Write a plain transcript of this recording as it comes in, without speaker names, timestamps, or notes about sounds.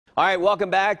All right, welcome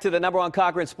back to the #1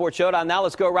 Cochran Sports Showdown. Now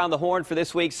let's go around the horn for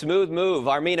this week's Smooth Move.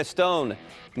 Armina Stone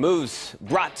Moves,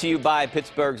 brought to you by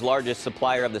Pittsburgh's largest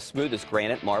supplier of the smoothest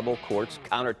granite, marble, quartz,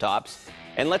 countertops.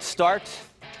 And let's start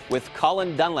with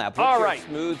Colin Dunlap. What's your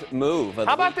smooth move?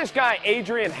 How about this guy,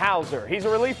 Adrian Hauser? He's a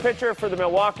relief pitcher for the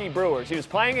Milwaukee Brewers. He was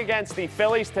playing against the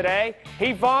Phillies today.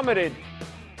 He vomited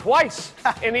twice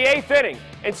in the 8th inning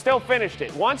and still finished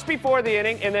it. Once before the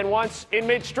inning and then once in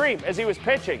midstream as he was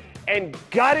pitching, and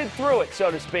gutted through it,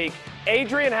 so to speak.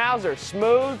 Adrian Hauser,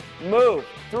 smooth move.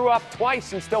 Threw up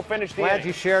twice and still finished the inning. Glad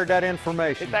you shared that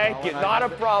information. Thank you. Not a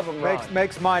problem, Ron.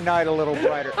 Makes my night a little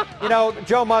brighter. You know,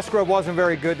 Joe Musgrove wasn't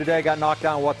very good today. Got knocked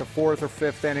down, the 4th or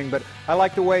 5th inning. But I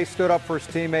like the way he stood up for his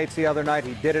teammates the other night.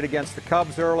 He did it against the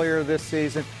Cubs earlier this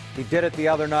season. He did it the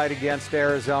other night against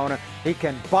Arizona. He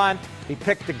can bunt. He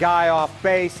picked the guy off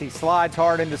base. He slides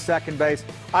hard into second base.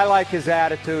 I like his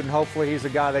attitude, and hopefully he's a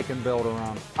guy they can build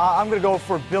around. I'm going to go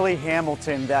for Billy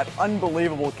Hamilton, that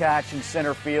unbelievable catch in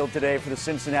center field today for the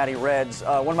Cincinnati Reds.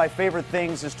 One of my favorite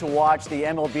things is to watch the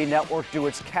MLB Network do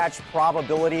its catch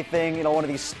probability thing, you know, one of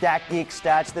these stat geek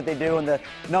stats that they do, and the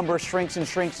number shrinks and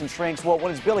shrinks and shrinks. Well,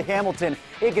 when it's Billy Hamilton,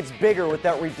 it gets bigger with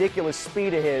that ridiculous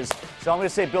speed of his. So I'm going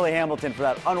to say Billy Hamilton for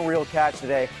that unreal catch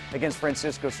today against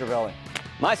Francisco Cervelli.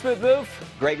 My smooth move,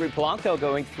 Gregory Polanco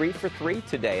going 3 for 3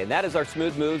 today. And that is our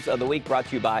smooth moves of the week, brought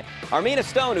to you by Armina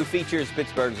Stone, who features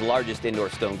Pittsburgh's largest indoor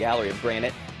stone gallery of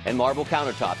granite and marble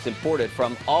countertops imported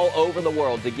from all over the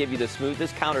world to give you the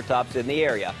smoothest countertops in the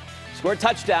area. Score a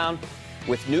touchdown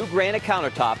with new granite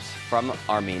countertops from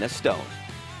Armina Stone.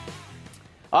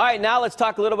 All right, now let's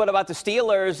talk a little bit about the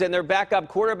Steelers and their backup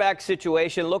quarterback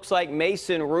situation. Looks like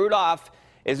Mason Rudolph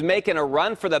is making a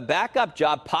run for the backup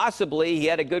job, possibly. He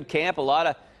had a good camp. A lot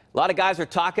of guys are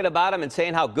talking about him and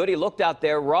saying how good he looked out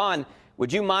there. Ron,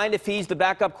 would you mind if he's the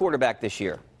backup quarterback this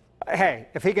year? Hey,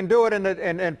 if he can do it in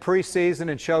preseason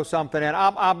and show something, and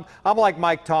I'm like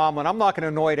Mike Tomlin. I'm not going to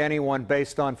annoy anyone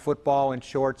based on football and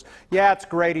shorts. Yeah, it's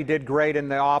great. He did great in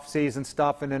the offseason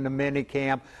stuff and in the mini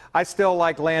camp. I still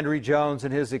like Landry Jones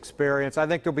and his experience. I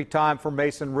think there'll be time for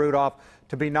Mason Rudolph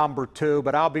to be number 2,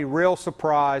 but I'll be real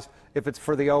surprised if it's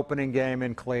for the opening game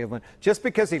in Cleveland. Just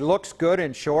because he looks good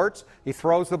in shorts, he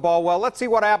throws the ball well. Let's see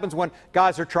what happens when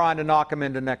guys are trying to knock him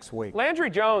into next week. Landry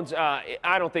Jones,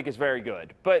 I don't think is very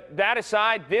good. But that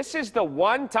aside, this is the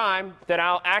one time that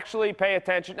I'll actually pay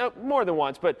attention, more than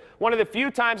once, but one of the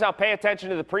few times I'll pay attention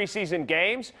to the preseason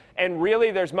games, and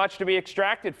really there's much to be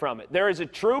extracted from it. There is a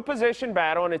true position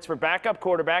battle, and it's for backup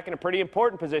quarterback, and a pretty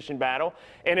important position battle,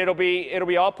 and it'll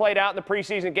be all played out in the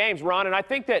preseason games, Ron. And I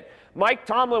think that Mike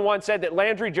Tomlin once said that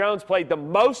Landry Jones played the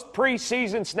most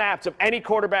preseason snaps of any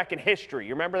quarterback in history.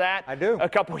 You remember that? I do. A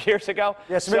couple years ago?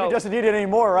 Yes, maybe he doesn't need it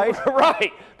anymore, right?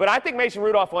 Right. But I think Mason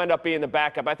Rudolph will end up being the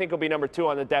backup. I think he'll be number 2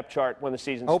 on the depth chart when the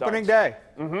season starts. Opening day.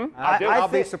 I'll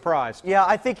be surprised. Yeah,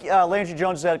 I think Landry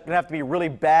Jones is going to have to be really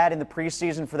bad in the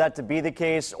preseason for that to be the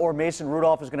case, or Mason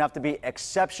Rudolph is going to have to be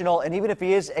exceptional. And even if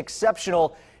he is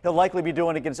exceptional, he'll likely be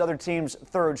doing against other teams'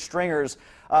 third stringers.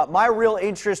 My real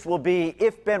interest will be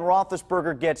if Ben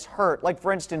Roethlisberger gets hurt. Like,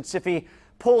 for instance, if he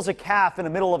pulls a calf in the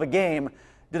middle of a game,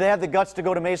 do they have the guts to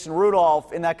go to Mason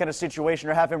Rudolph in that kind of situation,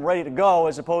 or have him ready to go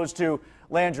as opposed to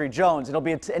Landry Jones? It'll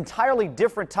be an entirely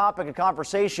different topic of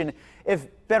conversation if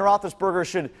Ben Roethlisberger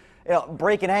should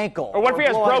break an ankle. Or what if he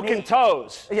has broken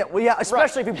toes? Yeah, well, yeah,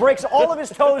 especially if he breaks all of his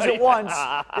toes at once.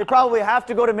 They probably have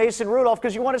to go to Mason Rudolph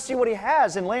because you want to see what he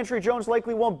has, and Landry Jones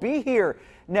likely won't be here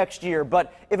next year.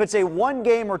 But if it's a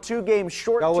 1-game or 2-game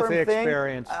short-term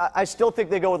thing, I still think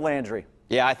they go with Landry.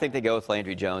 Yeah, I think they go with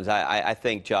Landry Jones. I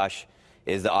think Josh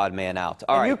is the odd man out.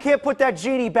 All right. You can't put that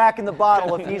genie back in the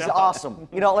bottle if he's awesome.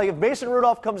 You know, like if Mason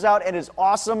Rudolph comes out and is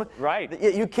awesome, right?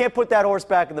 You can't put that horse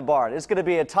back in the barn. It's going to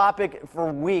be a topic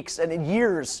for weeks and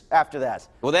years after that.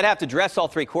 Well, they'd have to dress all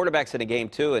 3 quarterbacks in a game,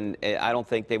 too, and I don't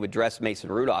think they would dress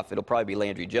Mason Rudolph. It'll probably be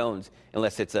Landry Jones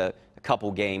unless it's a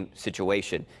couple-game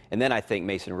situation. And then I think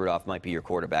Mason Rudolph might be your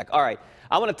quarterback. All right,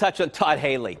 I want to touch on Todd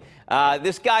Haley.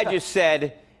 This guy just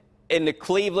said to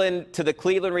the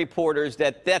Cleveland reporters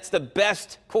that that's the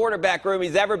best quarterback room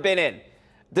he's ever been in.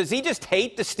 Does he just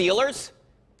hate the Steelers?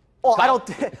 Well, I don't.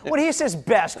 When he says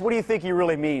best, what do you think he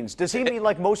really means? Does he mean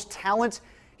like most talent?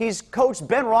 He's coached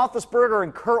Ben Roethlisberger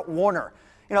and Kurt Warner.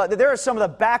 You know, there are some of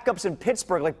the backups in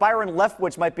Pittsburgh, like Byron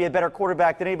Leftwich might be a better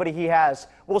quarterback than anybody he has.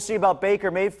 We'll see about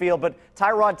Baker Mayfield, but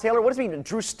Tyrod Taylor, what does he mean?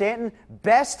 Drew Stanton,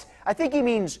 best? I think he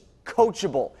means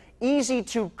coachable, easy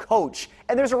to coach.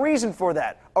 And there's a reason for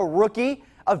that. A rookie,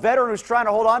 a veteran who's trying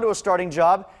to hold on to a starting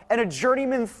job, and a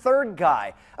journeyman third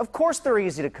guy. Of course they're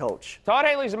easy to coach. Todd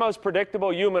Haley's the most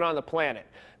predictable human on the planet.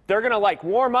 they're going to like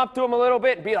warm up to him a little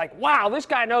bit and be like, wow, this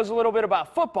guy knows a little bit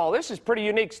about football. This is pretty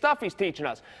unique stuff he's teaching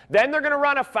us. Then they're going to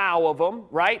run afoul of him,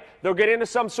 right? They'll get into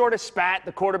some sort of spat.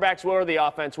 The quarterbacks will or the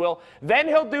offense will. Then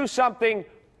he'll do something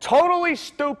totally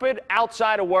stupid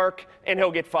outside of work, and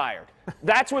he'll get fired.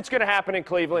 That's what's going to happen in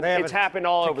Cleveland. It's happened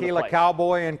all over the place. Tequila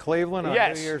Cowboy in Cleveland on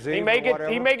New Year's Eve. He may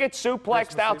get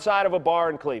suplexed outside of a bar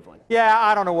in Cleveland. Yeah,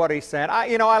 I don't know what he's saying.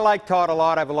 I like Todd a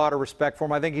lot. I have a lot of respect for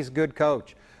him. I think he's a good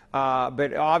coach.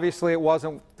 But obviously it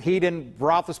wasn't.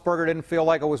 Roethlisberger didn't feel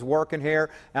like it was working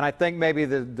here, and I think maybe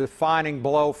the defining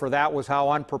blow for that was how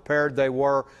unprepared they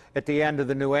were at the end of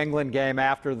the New England game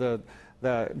after the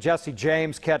Jesse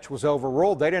James catch was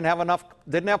overruled. They didn't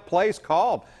have plays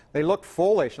called. They looked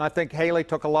foolish, and I think Haley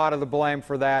took a lot of the blame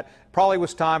for that. Probably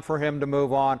was time for him to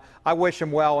move on. I wish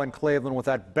him well in Cleveland with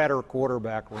that better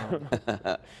quarterback room.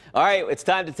 All right, it's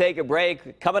time to take a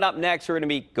break. Coming up next, we're going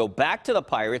to go back to the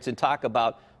Pirates and talk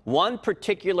about one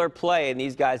particular play, and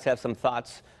these guys have some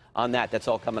thoughts on that. That's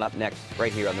all coming up next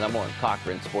right here on the #1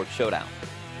 Cochran Sports Showdown.